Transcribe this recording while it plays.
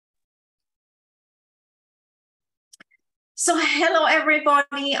So hello,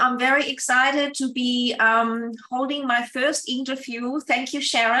 everybody. I'm very excited to be holding my first interview. Thank you,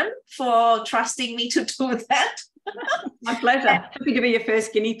 Sharon, for trusting me to do that. My pleasure. Happy to be your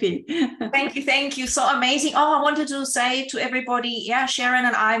first guinea pig. Thank you. Thank you. So amazing. Oh, I wanted to say to everybody, yeah, Sharon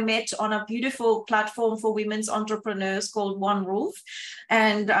and I met on a beautiful platform for women's entrepreneurs called One Roof,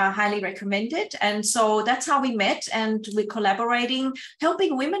 and highly recommend it. And so that's how we met, and we're collaborating,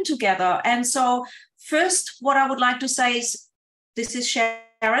 helping women together. And so first, what I would like to say is, this is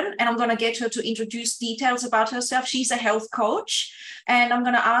Sharon, and I'm going to get her to introduce details about herself. She's a health coach, and I'm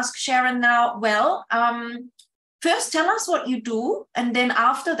going to ask Sharon now, first, tell us what you do, and then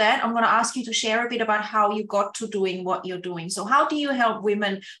after that, I'm going to ask you to share a bit about how you got to doing what you're doing. So how do you help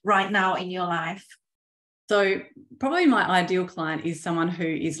women right now in your life? So probably my ideal client is someone who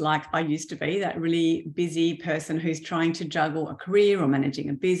is like I used to be, that really busy person who's trying to juggle a career or managing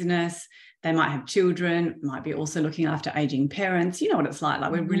a business. They might have children, might be also looking after aging parents. You know what it's like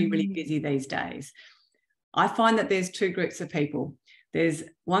we're really, really busy these days. I find that there's two groups of people. There's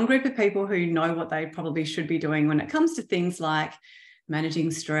one group of people who know what they probably should be doing when it comes to things like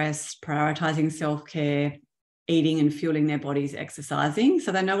managing stress, prioritizing self-care, eating and fueling their bodies, exercising.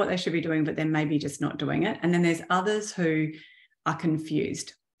 So they know what they should be doing, but they're maybe just not doing it. And then there's others who are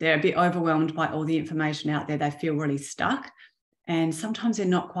confused. They're a bit overwhelmed by all the information out there. They feel really stuck. And sometimes they're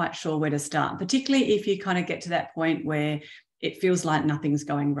not quite sure where to start, particularly if you kind of get to that point where it feels like nothing's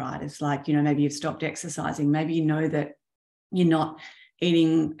going right. It's like, maybe you've stopped exercising. Maybe you know that you're not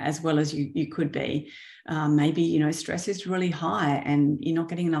eating as well as you could be. Maybe, stress is really high and you're not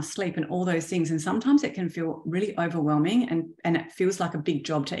getting enough sleep and all those things. And sometimes it can feel really overwhelming and it feels like a big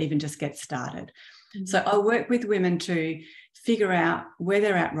job to even just get started. Mm-hmm. So I work with women to figure out where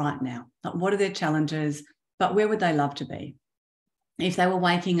they're at right now. Like, what are their challenges, but where would they love to be? If they were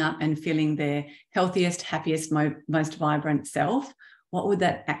waking up and feeling their healthiest, happiest, most vibrant self, what would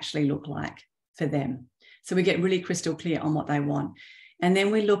that actually look like for them? So we get really crystal clear on what they want. And then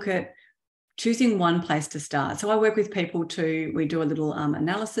we look at choosing one place to start. So I work with people we do a little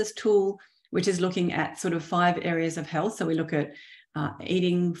analysis tool, which is looking at sort of 5 areas of health. So we look at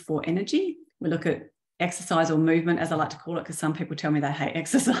eating for energy. We look at exercise or movement, as I like to call it, because some people tell me they hate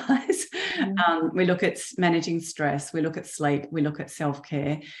exercise. We look at managing stress. We look at sleep. We look at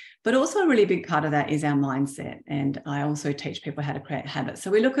self-care. But also a really big part of that is our mindset. And I also teach people how to create habits. So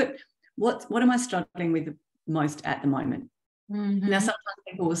we look at what am I struggling with most at the moment? Mm-hmm. Now, sometimes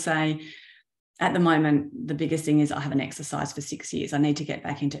people will say, at the moment, the biggest thing is I haven't exercised for 6 years. I need to get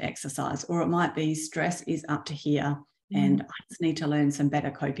back into exercise. Or it might be stress is up to here and I just need to learn some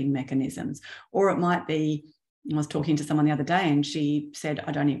better coping mechanisms. Or it might be, I was talking to someone the other day and she said,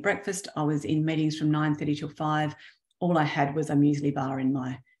 I don't eat breakfast. I was in meetings from 9:30 till 5. All I had was a muesli bar in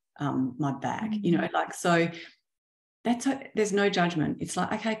my bag, so there's no judgment. It's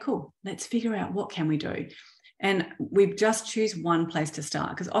like, okay, cool. Let's figure out what can we do. And we just choose one place to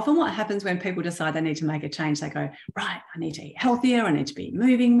start. Because often what happens when people decide they need to make a change, they go, right, I need to eat healthier. I need to be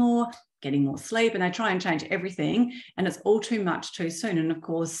moving more, getting more sleep. And they try and change everything. And it's all too much too soon. And of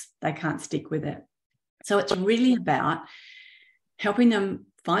course, they can't stick with it. So it's really about helping them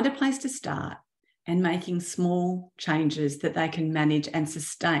find a place to start and making small changes that they can manage and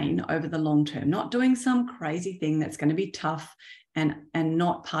sustain over the long term, not doing some crazy thing that's going to be tough and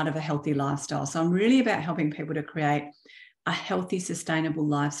not part of a healthy lifestyle. So I'm really about helping people to create a healthy, sustainable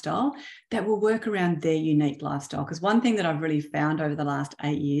lifestyle that will work around their unique lifestyle. Because one thing that I've really found over the last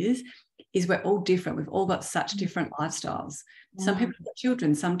 8 years is we're all different. We've all got such different lifestyles. Yeah. Some people have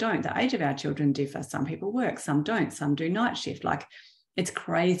children, some don't. The age of our children differ. Some people work, some don't. Some do night shift. It's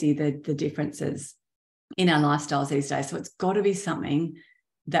crazy the differences in our lifestyles these days. So it's got to be something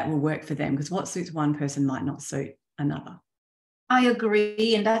that will work for them, because what suits one person might not suit another. I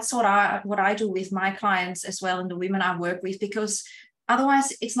agree. And that's what I do with my clients as well, and the women I work with, because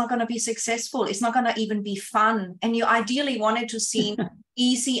otherwise it's not going to be successful. It's not going to even be fun. And you ideally want it to seem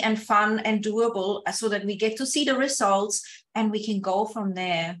easy and fun and doable so that we get to see the results and we can go from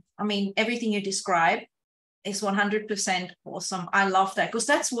there. I mean, everything you describe is 100% awesome. I love that, because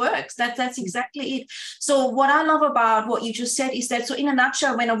that works. That's exactly it. So what I love about what you just said is that, so in a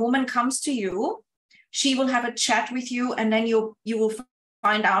nutshell, when a woman comes to you, she will have a chat with you, and then you will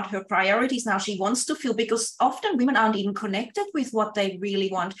find out her priorities. Now she wants to feel, because often women aren't even connected with what they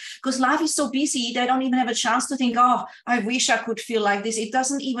really want, because life is so busy. They don't even have a chance to think, oh, I wish I could feel like this. It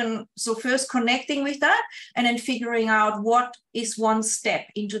doesn't even, so first connecting with that and then figuring out what is one step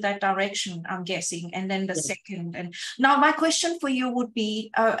into that direction, I'm guessing. And then the second. And now my question for you would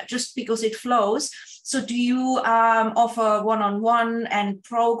be, just because it flows, So do you offer one-on-one and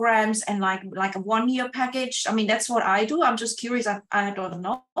programs and like a 1-year package? I mean, that's what I do. I'm just curious. I don't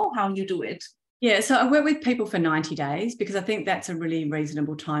know how you do it. Yeah, so I work with people for 90 days because I think that's a really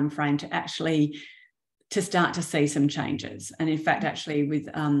reasonable time frame to start to see some changes. And in fact, actually with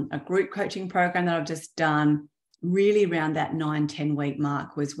a group coaching program that I've just done, really around that 9-10 week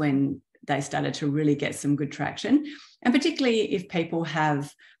mark was when they started to really get some good traction. And particularly if people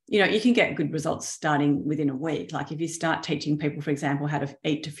have, you can get good results starting within a week. Like if you start teaching people, for example, how to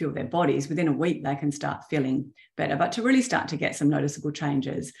eat to fuel their bodies, within a week, they can start feeling better. But to really start to get some noticeable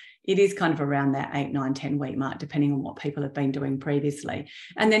changes, it is kind of around that 8-10 week mark, depending on what people have been doing previously.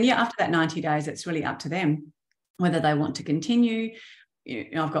 And then, after that 90 days, it's really up to them whether they want to continue.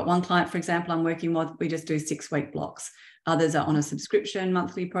 I've got one client, for example, I'm working with, we just do 6-week blocks. Others are on a subscription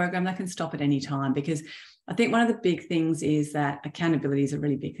monthly program. They can stop at any time, because I think one of the big things is that accountability is a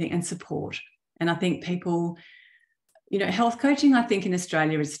really big thing, and support. And I think people, health coaching, I think in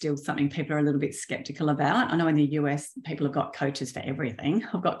Australia is still something people are a little bit skeptical about. I know in the US, people have got coaches for everything.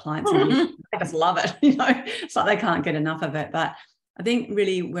 I've got clients who they just love it, it's like they can't get enough of it. But I think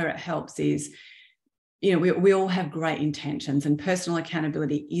really where it helps is, we all have great intentions, and personal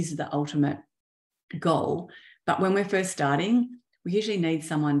accountability is the ultimate goal. But when we're first starting, we usually need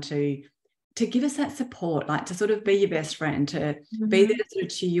someone to give us that support, like to sort of be your best friend, to be there to sort of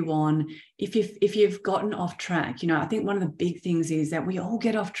cheer you on. If you've gotten off track, I think one of the big things is that we all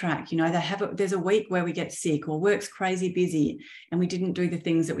get off track. There's a week where we get sick or work's crazy busy and we didn't do the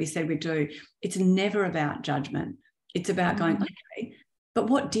things that we said we'd do. It's never about judgment. It's about going, okay, but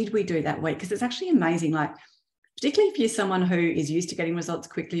what did we do that week? Because it's actually amazing, like particularly if you're someone who is used to getting results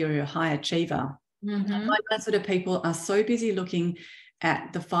quickly or you're a high achiever. Like that sort of people are so busy looking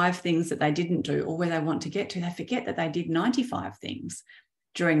at the 5 things that they didn't do or where they want to get to, they forget that they did 95 things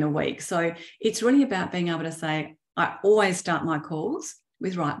during the week. So it's really about being able to say, I always start my calls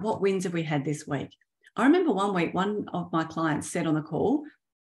with, right, what wins have we had this week? I remember one week, one of my clients said on the call,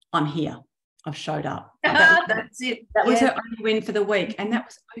 I'm here, I've showed up. That's it. That was her only win for the week. And that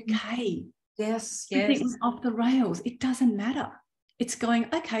was okay. Yes. Everything was off the rails. It doesn't matter. It's going,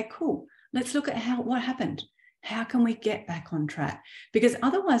 okay, cool. Let's look at what happened. How can we get back on track? Because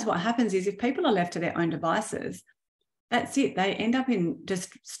otherwise what happens is if people are left to their own devices, that's it. They end up in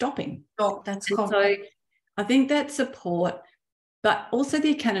just stopping. Oh, that's cool. So I think that support, but also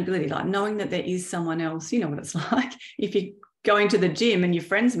the accountability, like knowing that there is someone else, you know what it's like. If you're going to the gym and your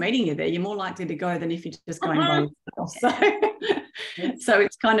friend's meeting you there, you're more likely to go than if you're just going by yourself. So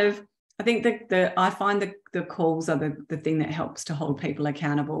it's kind of, I think I find the calls are the thing that helps to hold people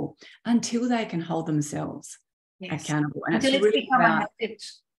accountable until they can hold themselves accountable. And until it's really become a habit.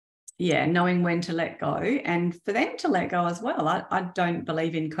 Yeah, knowing when to let go and for them to let go as well. I don't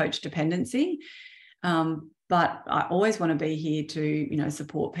believe in coach dependency, but I always want to be here to,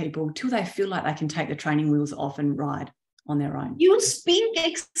 support people till they feel like they can take the training wheels off and ride on their own. You speak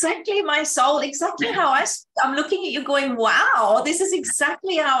exactly my soul, exactly how I'm looking at you going, wow, this is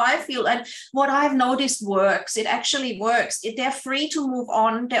exactly how I feel. And what I've noticed works. It actually works. They're free to move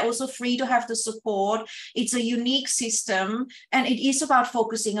on. They're also free to have the support. It's a unique system. And it is about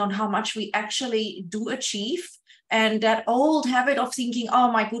focusing on how much we actually do achieve. And that old habit of thinking,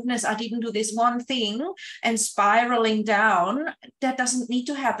 oh my goodness, I didn't do this one thing, and spiraling down, that doesn't need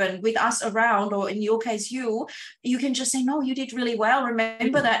to happen with us around, or in your case, you can just say, no, you did really well.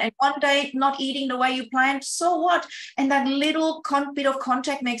 Remember that. And one day not eating the way you planned, so what? And that little bit of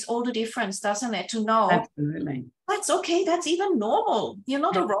contact makes all the difference, doesn't it? To know. Absolutely. That's okay. That's even normal. You're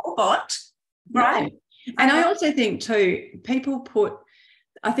not a robot, right? No. And I also think too,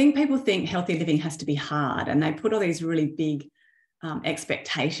 I think people think healthy living has to be hard, and they put all these really big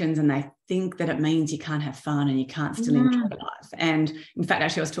expectations, and they think that it means you can't have fun and you can't still enjoy life. And in fact,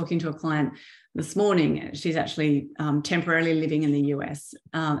 actually, I was talking to a client this morning. She's actually temporarily living in the US.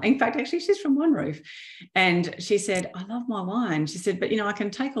 In fact, actually, she's from One Roof. And she said, I love my wine. She said, but, I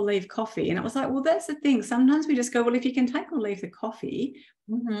can take or leave coffee. And it was like, well, that's the thing. Sometimes we just go, well, if you can take or leave the coffee,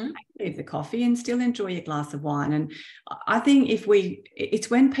 leave the coffee and still enjoy your glass of wine. And I think it's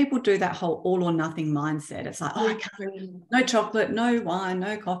when people do that whole all or nothing mindset. It's like, oh, I can't, no chocolate, no wine,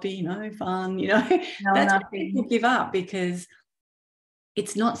 no coffee, no fun, that's when people give up, because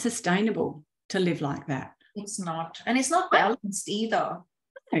it's not sustainable to live like that. It's not. And it's not balanced either.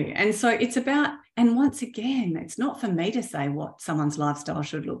 No. And so it's about, and once again, it's not for me to say what someone's lifestyle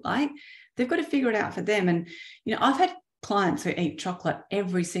should look like. They've got to figure it out for them. And, I've had clients who eat chocolate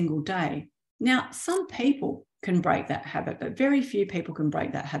every single day. Now, some people can break that habit, but very few people can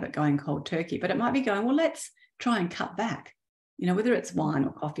break that habit going cold turkey. But it might be going, well, let's try and cut back, whether it's wine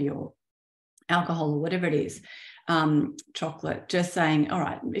or coffee alcohol or whatever it is, chocolate, just saying, all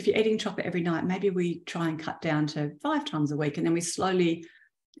right, if you're eating chocolate every night, maybe we try and cut down to 5 times a week, and then we slowly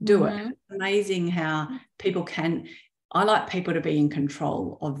do it. It's amazing how people can. I like people to be in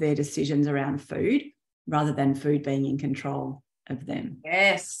control of their decisions around food rather than food being in control of them.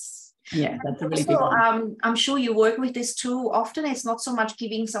 Yes. Yeah, that's a really also, big one. I'm sure you work with this too. Often it's not so much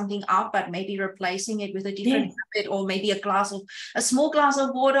giving something up, but maybe replacing it with a different habit, or maybe a small glass of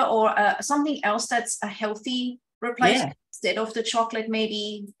water, or something else that's a healthy replacement instead of the chocolate,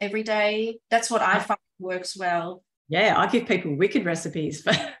 maybe every day. That's what I find works well. Yeah, I give people wicked recipes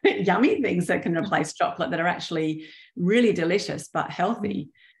for yummy things that can replace chocolate that are actually really delicious but healthy.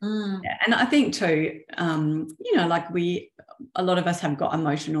 Yeah, and I think too, you know, like a lot of us have got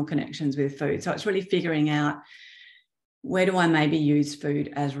emotional connections with food. So it's really figuring out, where do I maybe use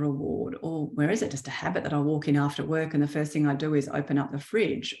food as reward, or where is it just a habit that I walk in after work and the first thing I do is open up the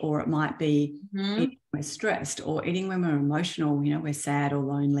fridge? Or it might be eating when we're stressed, or eating when we're emotional, you know, we're sad or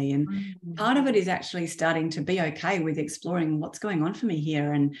lonely. And part of it is actually starting to be okay with exploring what's going on for me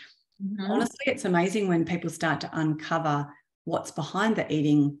here. And honestly, it's amazing when people start to uncover what's behind the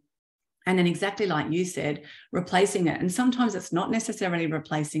eating. And then, exactly like you said, replacing it. And sometimes it's not necessarily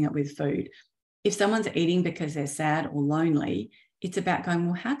replacing it with food. If someone's eating because they're sad or lonely, it's about going,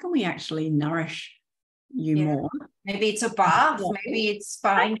 well, how can we actually nourish you more? Maybe it's a bath, maybe it's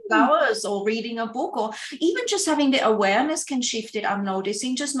buying flowers or reading a book, or even just having the awareness can shift it. I'm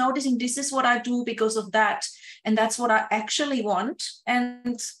noticing, just noticing this is what I do because of that. And that's what I actually want.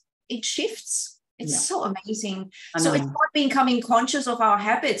 And it shifts. It's so amazing. So it's not becoming conscious of our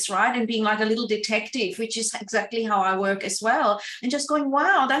habits, right? And being like a little detective, which is exactly how I work as well. And just going,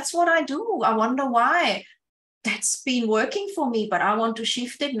 wow, that's what I do. I wonder why that's been working for me, but I want to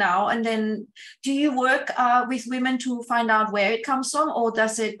shift it now. And then do you work with women to find out where it comes from? Or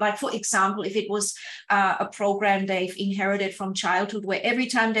does it, like, for example, if it was a program they've inherited from childhood where every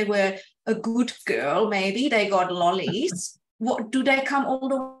time they were a good girl, maybe they got lollies, what do they come all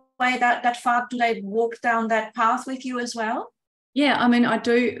the way that far? Do they walk down that path with you as well? Yeah, I mean, I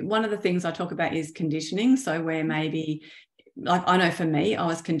do. One of the things I talk about is conditioning. So where maybe, like, I know for me, I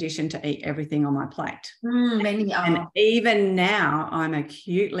was conditioned to eat everything on my plate. Many are. And even now, I'm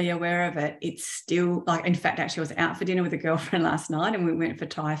acutely aware of it. It's still, like, in fact, actually, I was out for dinner with a girlfriend last night and we went for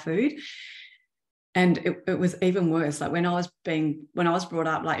Thai food. And it was even worse. Like when I was brought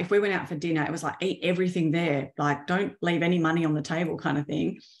up, like if we went out for dinner, it was like, eat everything there. Like, don't leave any money on the table kind of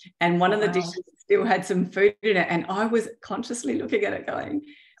thing. And one of the dishes still had some food in it. And I was consciously looking at it going,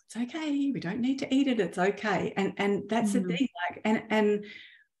 it's okay. We don't need to eat it. It's okay. And that's the thing. Like, and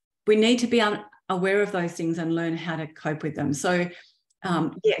we need to be aware of those things and learn how to cope with them. So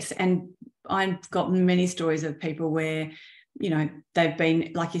yes. And I've got many stories of people where, you know, they've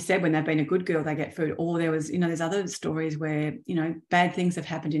been, like you said, when they've been a good girl, they get food. Or there was, you know, there's other stories where, you know, bad things have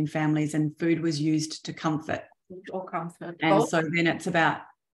happened in families and food was used to comfort. Or comfort. And so then it's about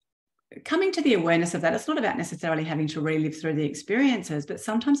coming to the awareness of that. It's not about necessarily having to relive through the experiences, but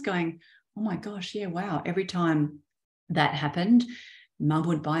sometimes going, oh my gosh, yeah, wow. Every time that happened, Mum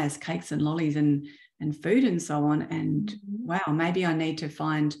would buy us cakes and lollies and food and so on. And wow, maybe I need to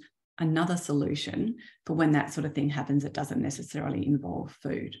find another solution for when that sort of thing happens. It doesn't necessarily involve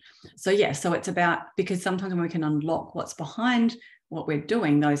food. So yeah, so it's about, because sometimes when we can unlock what's behind what we're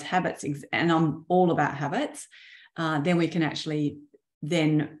doing, those habits, and I'm all about habits, then we can actually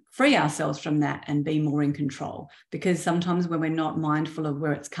then free ourselves from that and be more in control. Because sometimes when we're not mindful of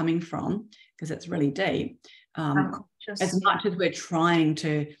where it's coming from, because it's really deep, as much as we're trying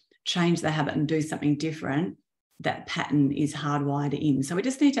to change the habit and do something different, that pattern is hardwired in. So we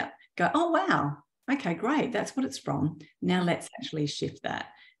just need to go, oh, wow, okay, great, that's what it's from. Now let's actually shift that.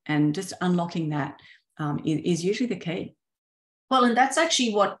 And just unlocking that is usually the key. Well, and that's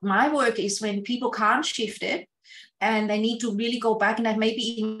actually what my work is, when people can't shift it and they need to really go back and have maybe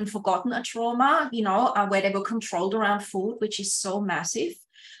even forgotten a trauma, you know, where they were controlled around food, which is so massive.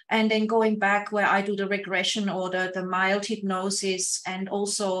 And then going back where I do the regression or the mild hypnosis and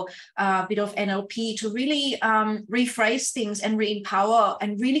also a bit of NLP to really rephrase things and re-empower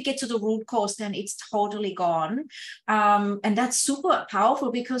and really get to the root cause, then it's totally gone. And that's super powerful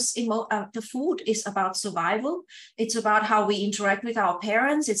because the food is about survival. It's about how we interact with our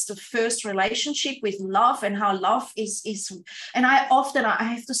parents. It's the first relationship with love and how love is. And I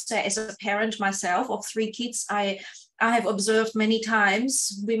have to say, as a parent myself of 3 kids, I have observed many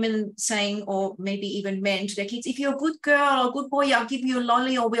times women saying, or maybe even men to their kids, if you're a good girl or good boy, I'll give you a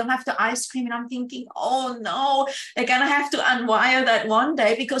lolly or we'll have the ice cream. And I'm thinking, oh no, they're going to have to unwire that one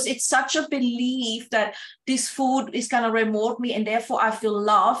day, because it's such a belief that this food is going to reward me and therefore I feel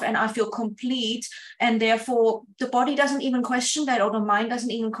love and I feel complete. And therefore the body doesn't even question that, or the mind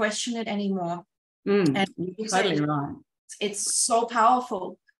doesn't even question it anymore. And you're totally right. It's so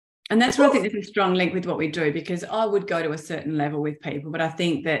powerful. And that's where I think there's a strong link with what we do, because I would go to a certain level with people, but I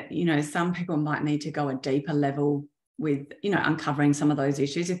think that, you know, some people might need to go a deeper level with, you know, uncovering some of those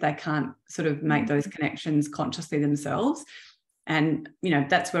issues if they can't sort of make those connections consciously themselves. And, you know,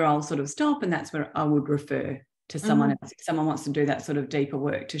 that's where I'll sort of stop, and that's where I would refer to someone else if someone wants to do that sort of deeper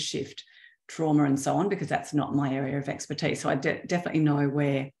work to shift trauma and so on, because that's not my area of expertise. So I definitely know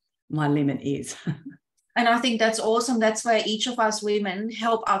where my limit is. And I think that's awesome. That's where each of us women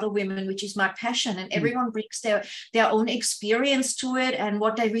help other women, which is my passion. And everyone brings their own experience to it and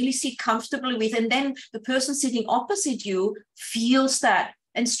what they really sit comfortably with. And then the person sitting opposite you feels that,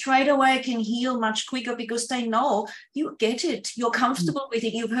 and straight away can heal much quicker, because they know you get it. You're comfortable with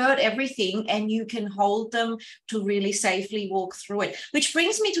it. You've heard everything, and you can hold them to really safely walk through it. Which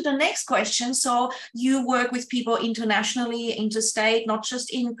brings me to the next question. So you work with people internationally, interstate, not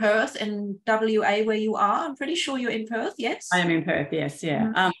just in Perth and WA where you are. I'm pretty sure you're in Perth, yes? I am in Perth, yes,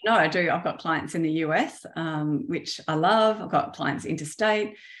 yeah. No, I do. I've got clients in the US, which I love. I've got clients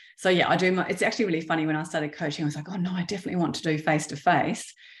interstate. So yeah, I do. It's actually really funny. When I started coaching, I was like, oh no, I definitely want to do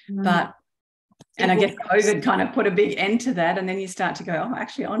face-to-face. But, and I guess COVID kind of put a big end to that. And then you start to go, oh,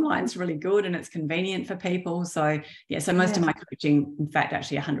 actually online's really good and it's convenient for people. So yeah, so most of my coaching, in fact,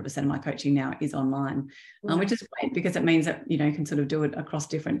 actually 100% of my coaching now is online, which is great, because it means that, you know, you can sort of do it across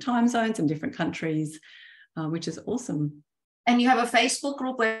different time zones and different countries, which is awesome. And you have a Facebook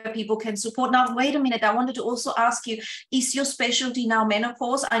group where people can support. Now, wait a minute. I wanted to also ask you, is your specialty now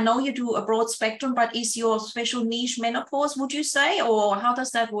menopause? I know you do a broad spectrum, but is your special niche menopause, would you say? Or how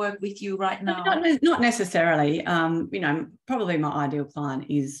does that work with you right now? Not necessarily. You know, probably my ideal client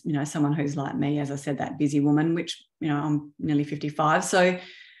is, you know, someone who's like me, as I said, that busy woman, which, you know, I'm nearly 55. So,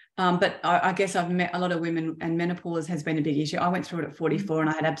 but I guess I've met a lot of women, and menopause has been a big issue. I went through it at 44 and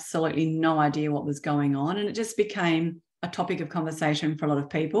I had absolutely no idea what was going on. And it just became a topic of conversation for a lot of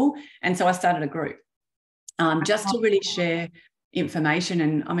people. And so I started a group just to really share information.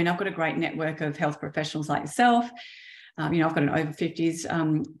 And I mean, I've got a great network of health professionals like yourself. You know, I've got an over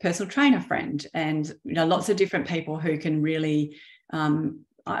 50s personal trainer friend, and, you know, lots of different people who can really,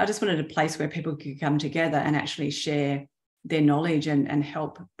 I just wanted a place where people could come together and actually share their knowledge and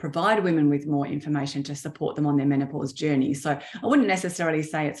help provide women with more information to support them on their menopause journey. So I wouldn't necessarily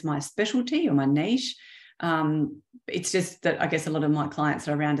say it's my specialty or my niche. It's just that I guess a lot of my clients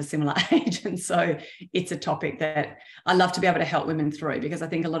are around a similar age. And so it's a topic that I love to be able to help women through, because I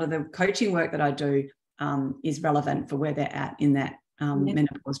think a lot of the coaching work that I do is relevant for where they're at in that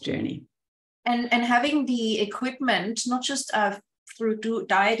menopause journey. And having the equipment, not just through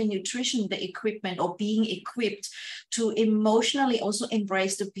diet and nutrition, the equipment, or being equipped to emotionally also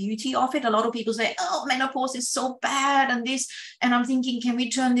embrace the beauty of it. A lot of people say, oh, menopause is so bad and this, and I'm thinking, can we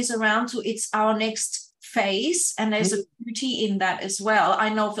turn this around to it's our next phase? And there's a beauty in that as well. I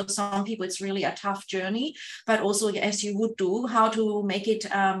know for some people it's really a tough journey, but also, as you would do, how to make it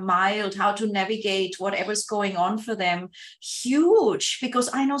mild, how to navigate whatever's going on for them. Huge, because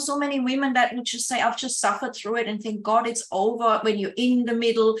I know so many women that would just say, I've just suffered through it, and think, God, it's over when you're in the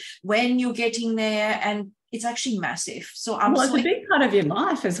middle, when you're getting there. And it's actually massive. So it's a big part of your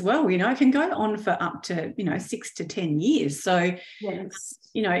life as well. You know, it can go on for up to, you know, 6 to 10 years. So,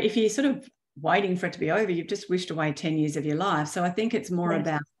 you know, if you sort of waiting for it to be over, you've just wished away 10 years of your life. So I think it's more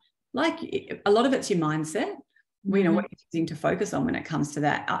about, like, a lot of it's your mindset, you know, what you're choosing to focus on when it comes to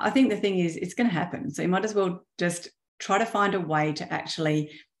that. I think the thing is, it's going to happen. So you might as well just try to find a way to actually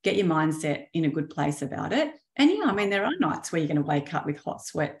get your mindset in a good place about it. And yeah, I mean, there are nights where you're going to wake up with hot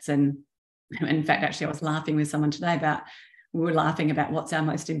sweats. And in fact, actually, I was laughing with someone today we were laughing about what's our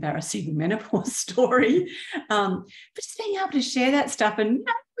most embarrassing menopause story. But just being able to share that stuff, and, you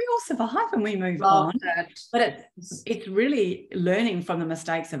know, we all survive and we move on. But it's really learning from the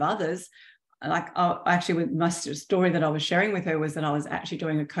mistakes of others. Like, actually, with my story that I was sharing with her was that I was actually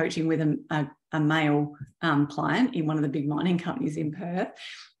doing a coaching with a male client in one of the big mining companies in Perth,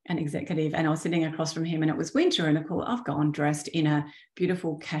 an executive, and I was sitting across from him, and it was winter, and I've gone dressed in a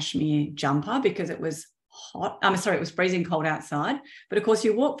beautiful cashmere jumper because it was hot. It was freezing cold outside. But of course,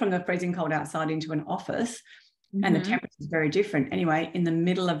 you walk from the freezing cold outside into an office, and the temperature is very different. Anyway, in the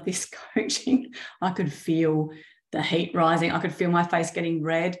middle of this coaching, I could feel the heat rising. I could feel my face getting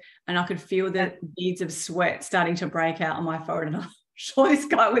red, and I could feel the beads of sweat starting to break out on my forehead. And I'm sure this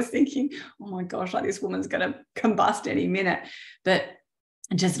guy was thinking, oh my gosh, like this woman's going to combust any minute. But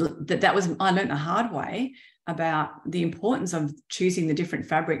just that was, I learned the hard way about the importance of choosing the different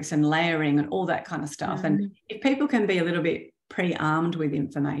fabrics and layering and all that kind of stuff. And if people can be a little bit pre-armed with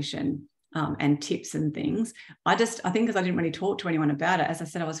information and tips and things, I think because I didn't really talk to anyone about it, as I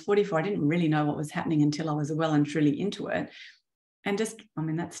said, I was 44, I didn't really know what was happening until I was well and truly into it. And just, I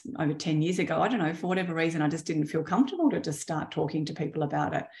mean, that's over 10 years ago. I don't know, for whatever reason, I just didn't feel comfortable to just start talking to people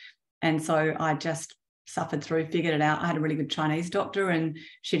about it. And so I just suffered through, figured it out. I had a really good Chinese doctor, and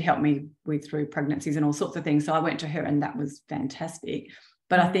she'd helped me through pregnancies and all sorts of things. So I went to her, and that was fantastic.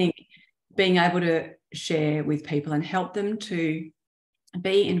 But I think being able to share with people and help them to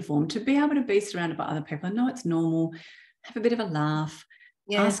be informed, to be able to be surrounded by other people and know it's normal, have a bit of a laugh,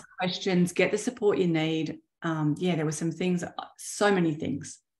 ask questions, get the support you need. There were some things, so many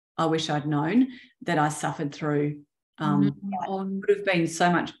things I wish I'd known that I suffered through. It would have been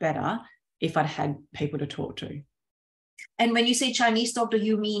so much better if I'd had people to talk to. And when you say Chinese doctor,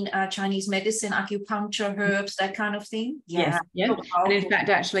 you mean Chinese medicine, acupuncture, herbs, that kind of thing? Yes. And in fact,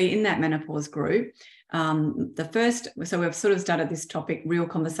 actually, in that menopause group, so we've sort of started this topic, real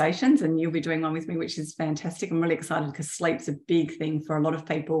conversations, and you'll be doing one with me, which is fantastic. I'm really excited because sleep's a big thing for a lot of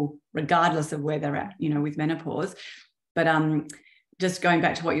people, regardless of where they're at, with menopause. But just going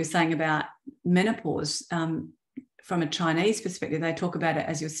back to what you're saying about menopause, from a Chinese perspective, they talk about it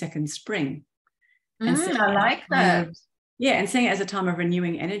as your second spring. I like that. And seeing it as a time of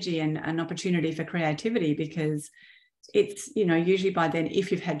renewing energy and an opportunity for creativity, because it's, usually by then,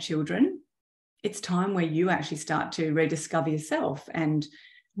 if you've had children, it's time where you actually start to rediscover yourself and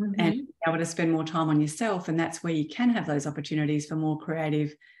be able to spend more time on yourself. And that's where you can have those opportunities for more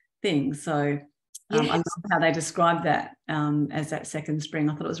creative things. So I love how they described that as that second spring.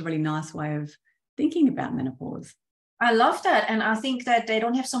 I thought it was a really nice way of thinking about menopause. I love that. And I think that they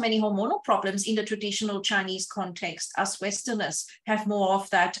don't have so many hormonal problems in the traditional Chinese context. Us Westerners have more of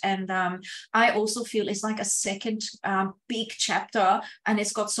that. And I also feel it's like a second big chapter, and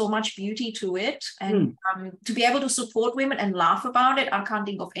it's got so much beauty to it. And to be able to support women and laugh about it, I can't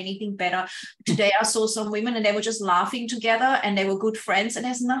think of anything better. Today I saw some women and they were just laughing together and they were good friends. And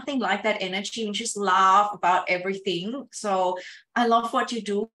there's nothing like that energy. You just laugh about everything. So I love what you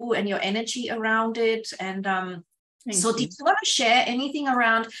do and your energy around it. And so did you want to share anything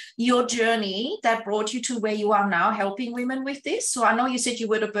around your journey that brought you to where you are now, helping women with this? So I know you said you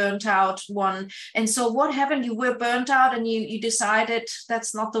were the burnt out one. And so what happened? You were burnt out and you decided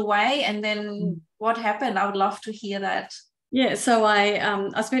that's not the way. And then what happened? I would love to hear that. Yeah, so I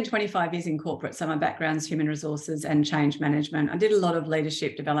spent 25 years in corporate. So my background's human resources and change management. I did a lot of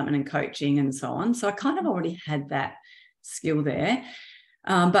leadership development and coaching and so on. So I kind of already had that skill there.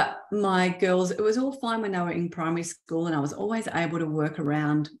 But my girls, it was all fine when they were in primary school, and I was always able to work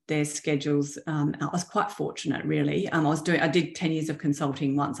around their schedules. I was quite fortunate, really. I did 10 years of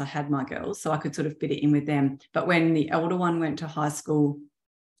consulting once I had my girls, so I could sort of fit it in with them. But when the elder one went to high school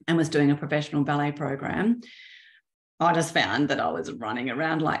and was doing a professional ballet program, I just found that I was running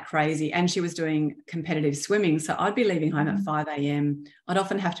around like crazy, and she was doing competitive swimming. So I'd be leaving home at 5 a.m. I'd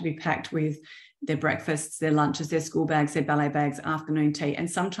often have to be packed with their breakfasts, their lunches, their school bags, their ballet bags, afternoon tea. And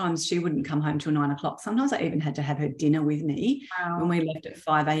sometimes she wouldn't come home till 9 o'clock. Sometimes I even had to have her dinner with me. When we left at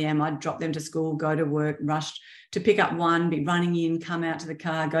 5 a.m, I'd drop them to school, go to work, rush to pick up one, be running in, come out to the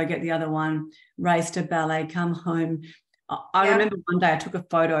car, go get the other one, race to ballet, come home. I remember one day I took a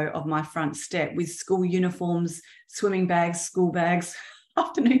photo of my front step with school uniforms, swimming bags, school bags,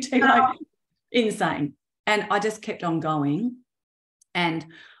 afternoon tea, like insane. And I just kept on going. And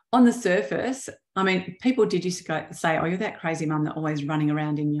on the surface, I mean, people did used to say, oh, you're that crazy mum that always running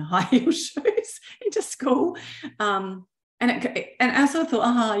around in your high heel shoes into school. And I sort of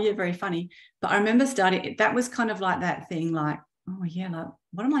thought, yeah, very funny. But I remember that was kind of like that thing, like, oh yeah, like,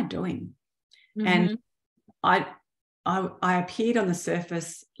 what am I doing? And I appeared on the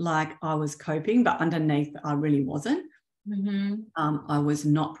surface like I was coping, but underneath I really wasn't. I was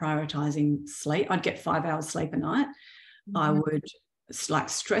not prioritizing sleep. I'd get 5 hours sleep a night. I would, like,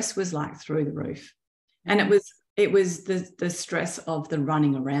 stress was like through the roof. And it was the stress of the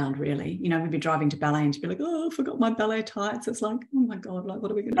running around, really. We'd be driving to ballet and she'd be like, oh, I forgot my ballet tights. It's like, oh my God, like,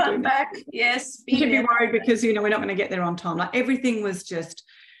 what are we going to do back? Yes. You'd be worried because, we're not going to get there on time. Like, everything was just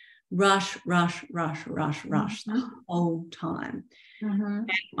rush the whole time.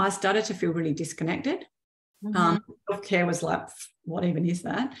 And I started to feel really disconnected. Self-care was like, what even is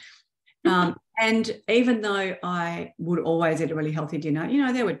that? And even though I would always eat a really healthy dinner, you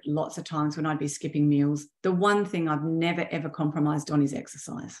know, there were lots of times when I'd be skipping meals. The one thing I've never, ever compromised on is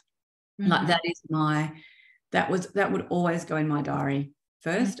exercise. Like that would always go in my diary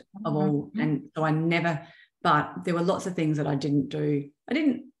first of all. And so I never, but there were lots of things that I didn't do. I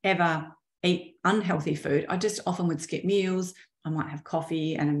didn't ever eat unhealthy food. I just often would skip meals. I might have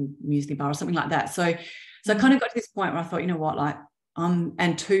coffee and a muesli bar or something like that. So I kind of got to this point where I thought, you know what, like,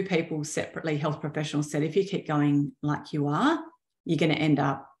 and two people separately, health professionals, said, if you keep going like you are, you're going to end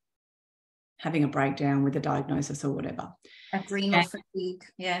up having a breakdown with a diagnosis or whatever. Adrenal fatigue,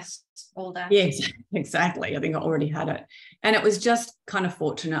 yes, all that. Yes, exactly. I think I already had it. And it was just kind of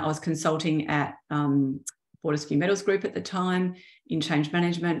fortunate. I was consulting at Fortescue Metals Group at the time in change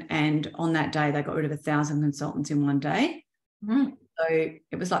management. And on that day, they got rid of 1,000 consultants in one day. So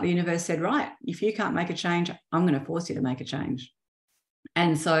it was like the universe said, right, if you can't make a change, I'm going to force you to make a change.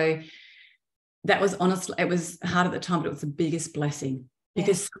 And so that was honestly, it was hard at the time, but it was the biggest blessing,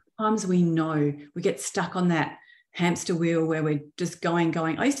 because sometimes we know we get stuck on that hamster wheel where we're just going.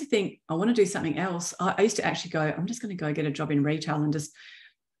 I used to think, I want to do something else. I used to actually go, I'm just going to go get a job in retail and just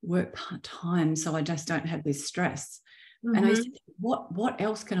work part-time so I just don't have this stress. And I used to think, what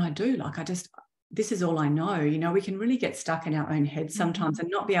else can I do? Like, this is all I know. You know, we can really get stuck in our own heads sometimes and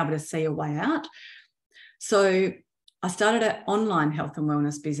not be able to see a way out. So I started an online health and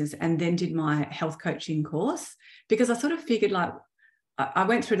wellness business and then did my health coaching course, because I sort of figured, like, I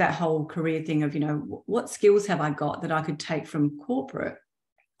went through that whole career thing of, you know, what skills have I got that I could take from corporate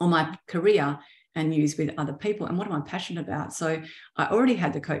or my career and use with other people, and what am I passionate about? So I already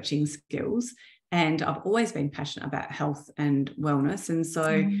had the coaching skills, and I've always been passionate about health and wellness. And so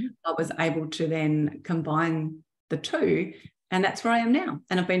I was able to then combine the two, and that's where I am now.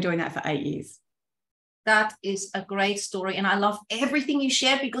 And I've been doing that for 8 years. That is a great story. And I love everything you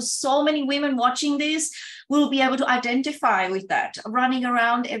shared, because so many women watching this will be able to identify with that, running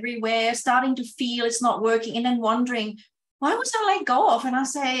around everywhere, starting to feel it's not working, and then wondering, why was I let go of? And I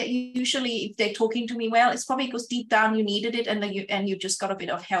say, usually if they're talking to me, well, it's probably because deep down you needed it, and you just got a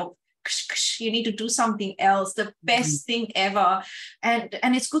bit of help. You need to do something else. The best thing ever. And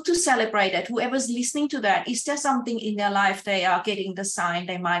it's good to celebrate it. Whoever's listening to that, is there something in their life they are getting the sign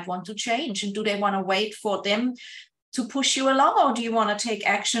they might want to change? And do they want to wait for them to push you along, or do you want to take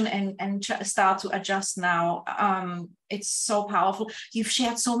action and start to adjust now? It's so powerful. You've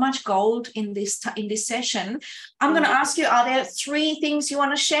shared so much gold in this session. I'm going to ask you, are there 3 things you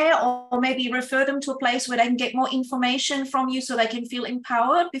want to share, or maybe refer them to a place where they can get more information from you so they can feel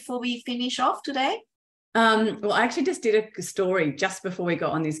empowered before we finish off today? Well, I actually just did a story just before we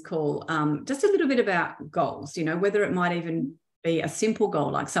got on this call, just a little bit about goals, you know, whether it might even be a simple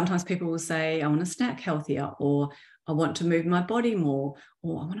goal. Like sometimes people will say, I want to snack healthier, or I want to move my body more,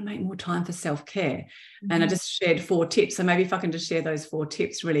 or I want to make more time for self-care. And I just shared 4 tips. So maybe if I can just share those 4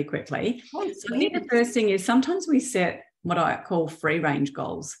 tips really quickly. So I think the first thing is, sometimes we set what I call free range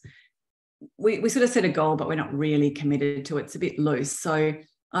goals. We sort of set a goal, but we're not really committed to it. It's a bit loose. So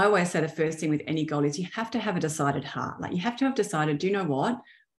I always say the first thing with any goal is you have to have a decided heart. Like, you have to have decided, do you know what?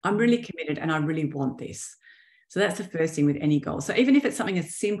 I'm really committed and I really want this. So that's the first thing with any goal. So even if it's something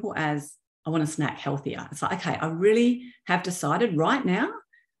as simple as, I want to snack healthier, it's like, okay, I really have decided right now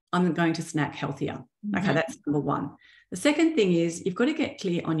I'm going to snack healthier. Okay, that's number 1. The second thing is, you've got to get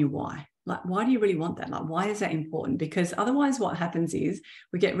clear on your why. Like, why do you really want that? Like, why is that important? Because otherwise what happens is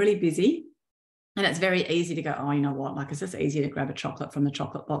we get really busy, and it's very easy to go, oh, you know what, like, it's just easy to grab a chocolate from the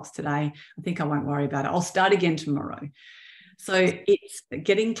chocolate box today. I think I won't worry about it. I'll start again tomorrow. So it's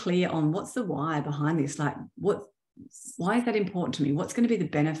getting clear on what's the why behind this. Like, why is that important to me? What's going to be the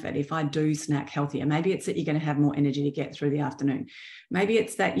benefit if I do snack healthier? Maybe it's that you're going to have more energy to get through the afternoon. Maybe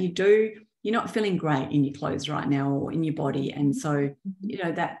it's that you're not feeling great in your clothes right now or in your body. And so, you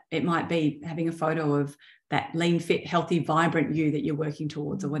know, that it might be having a photo of that lean, fit, healthy, vibrant you that you're working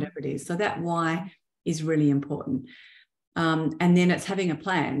towards, or whatever it is. So that why is really important. And then it's having a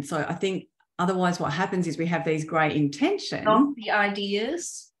plan. So I think otherwise what happens is we have these great intentions. The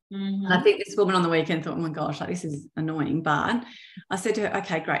ideas. And I think this woman on the weekend thought, oh my gosh, like, this is annoying. But I said to her,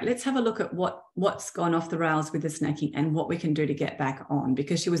 okay, great, let's have a look at what's gone off the rails with the snacking and what we can do to get back on,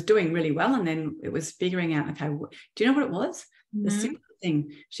 because she was doing really well. And then it was figuring out, okay, do you know what it was? The simple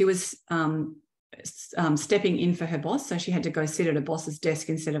thing. She was stepping in for her boss. So she had to go sit at a boss's desk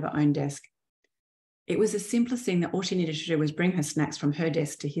instead of her own desk. It was the simplest thing, that all she needed to do was bring her snacks from her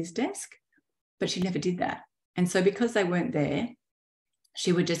desk to his desk, but she never did that. And so because they weren't there,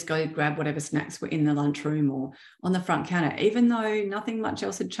 she would just go grab whatever snacks were in the lunchroom or on the front counter, even though nothing much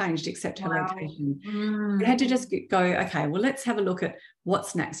else had changed except her location. We had to just go, okay, well, let's have a look at what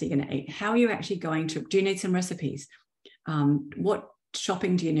snacks you're going to eat. How are you actually going to, do you need some recipes? What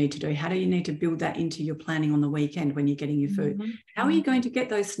shopping do you need to do? How do you need to build that into your planning on the weekend when you're getting your food? How are you going to get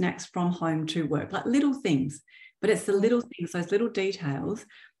those snacks from home to work? Like little things, but it's the little things, those little details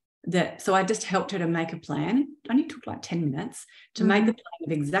that, so I just helped her to make a plan. It only took like 10 minutes to make the plan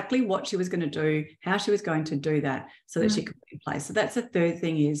of exactly what she was going to do, how she was going to do that so that she could put in place. So that's the third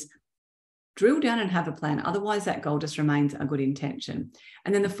thing, is drill down and have a plan. Otherwise that goal just remains a good intention.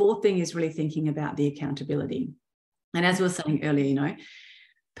 And then the fourth thing is really thinking about the accountability. And as we were saying earlier, you know,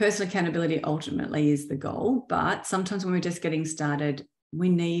 personal accountability ultimately is the goal, but sometimes when we're just getting started, we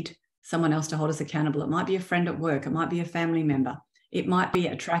need someone else to hold us accountable. It might be a friend at work. It might be a family member. It might be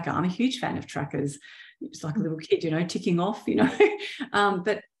a tracker. I'm a huge fan of trackers. It's like a little kid, you know, ticking off, you know,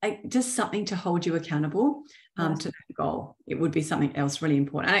 but just something to hold you accountable to that goal. It would be something else really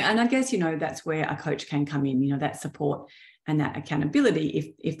important. And I guess, you know, that's where a coach can come in, you know, that support and that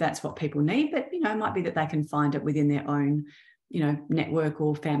accountability if that's what people need. But, you know, it might be that they can find it within their own, you know, network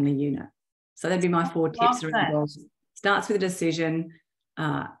or family unit. So that'd be my 4 tips around goals. Starts with a decision,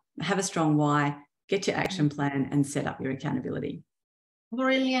 have a strong why, get your action plan, and set up your accountability.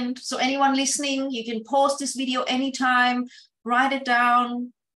 Brilliant. So anyone listening, you can pause this video anytime, write it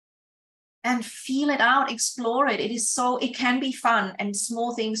down and feel it out, explore it. It can be fun, and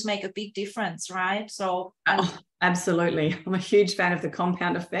small things make a big difference, right? So absolutely. I'm a huge fan of The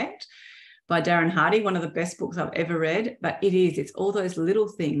Compound Effect by Darren Hardy, one of the best books I've ever read, but it's all those little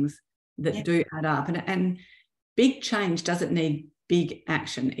things that do add up. And big change doesn't need big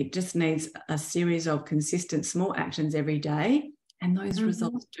action. It just needs a series of consistent small actions every day. And those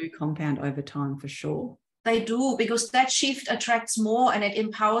results do compound over time for sure. They do, because that shift attracts more and it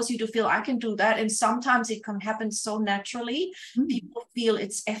empowers you to feel, I can do that. And sometimes it can happen so naturally. People feel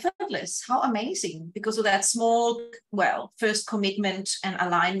it's effortless. How amazing, because of that small, first commitment and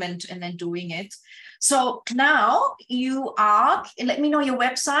alignment and then doing it. So now let me know your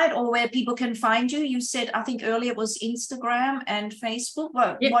website or where people can find you. You said, I think earlier it was Instagram and Facebook.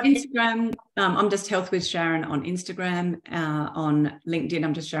 Instagram. I'm just Health with Sharon on Instagram. On LinkedIn,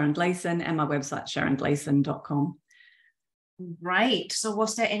 I'm just Sharon Gleeson, and my website, SharonGleeson.com. Right. So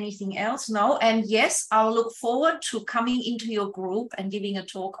was there anything else? No. And yes, I'll look forward to coming into your group and giving a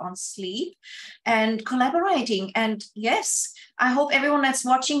talk on sleep and collaborating. And yes, I hope everyone that's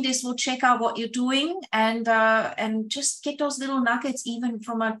watching this will check out what you're doing and just get those little nuggets even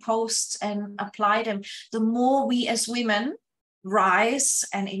from my posts and apply them. The more we as women rise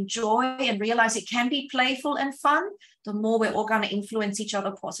and enjoy and realize it can be playful and fun, the more we're all going to influence each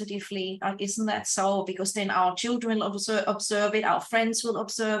other positively. Like, isn't that so? Because then our children will observe it, our friends will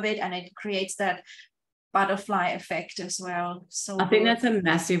observe it, and it creates that butterfly effect as well. So I think that's a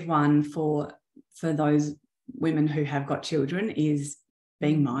massive one for those women who have got children, is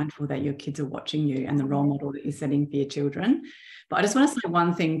being mindful that your kids are watching you and the role model that you're setting for your children. But I just want to say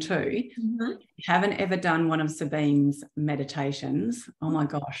one thing too. If you haven't ever done one of Sabine's meditations, oh my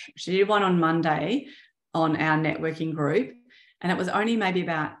gosh, she did one on Monday on our networking group, and it was only maybe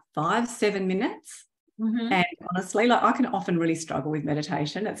about 5-7 minutes. And honestly, like, I can often really struggle with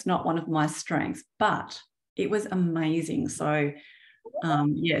meditation. It's not one of my strengths, but it was amazing. So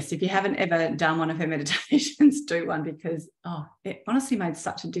yes, if you haven't ever done one of her meditations, do one, because it honestly made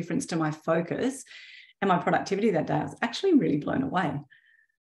such a difference to my focus and my productivity that day. I was actually really blown away.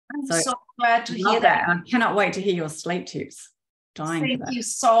 I'm so glad to hear that. I cannot wait to hear your sleep tips. Thank you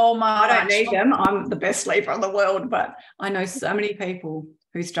so much. I don't need them. I'm the best sleeper in the world, but I know so many people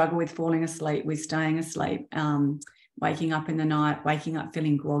who struggle with falling asleep, with staying asleep, waking up in the night, waking up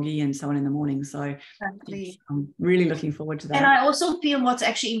feeling groggy and so on in the morning. So I'm really looking forward to that. And I also feel what's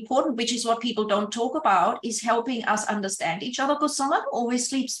actually important, which is what people don't talk about, is helping us understand each other. Because someone who always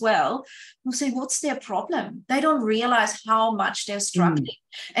sleeps well will say, what's their problem? They don't realize how much they're struggling.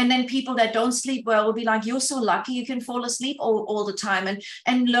 And then people that don't sleep well will be like, you're so lucky you can fall asleep all the time.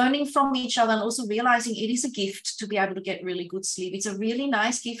 And learning from each other, and also realizing it is a gift to be able to get really good sleep. It's a really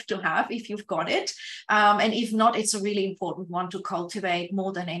nice gift to have if you've got it. And if not, it's a really important one to cultivate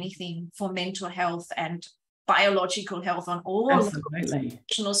more than anything for mental health and biological health on all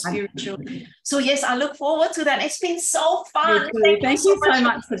emotional, spiritual. So yes, I look forward to that. It's been so fun. Thank you so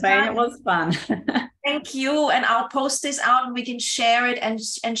much, Sabine. It was fun. Thank you. And I'll post this out and we can share it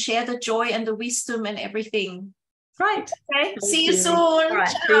and share the joy and the wisdom and everything. Great. Okay. See you soon. All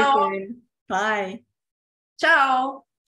right. Ciao. See you soon. Bye. Ciao.